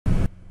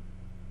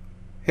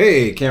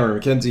Hey,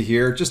 Cameron McKenzie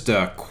here. Just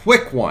a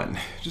quick one.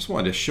 Just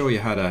wanted to show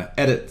you how to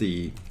edit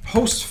the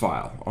host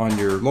file on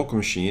your local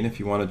machine if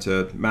you wanted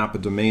to map a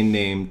domain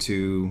name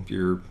to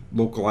your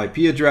local IP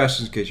address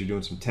in case you're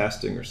doing some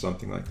testing or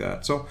something like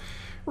that. So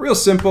real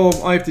simple.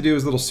 All you have to do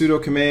is a little sudo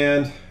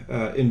command,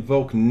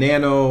 invoke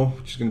Nano,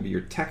 which is going to be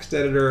your text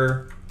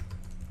editor.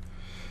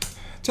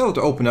 Tell it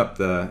to open up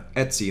the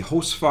etc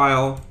host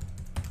file,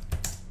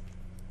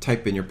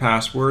 type in your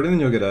password, and then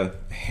you'll get a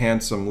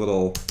handsome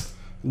little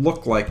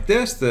look like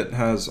this that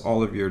has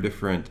all of your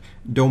different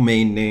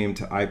domain name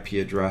to IP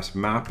address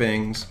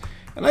mappings.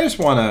 And I just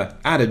want to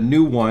add a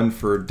new one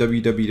for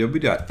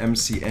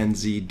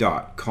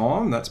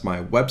www.mcnz.com. That's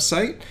my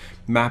website.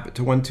 Map it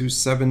to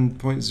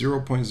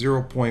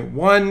 127.0.0.1.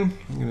 I'm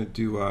going to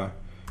do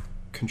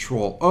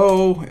Control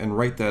O and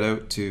write that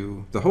out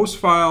to the host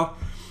file.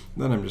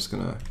 Then I'm just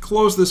going to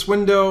close this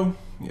window.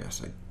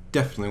 Yes, I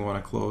definitely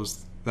want to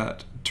close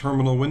that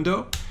terminal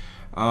window.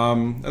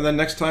 And then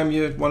next time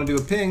you want to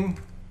do a ping,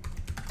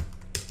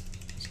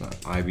 it's not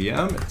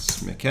IBM,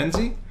 it's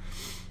Mackenzie.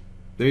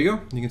 There you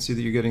go. You can see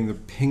that you're getting the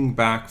ping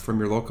back from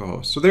your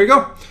localhost. So there you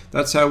go.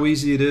 That's how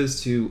easy it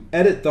is to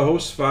edit the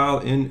host file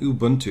in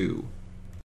Ubuntu.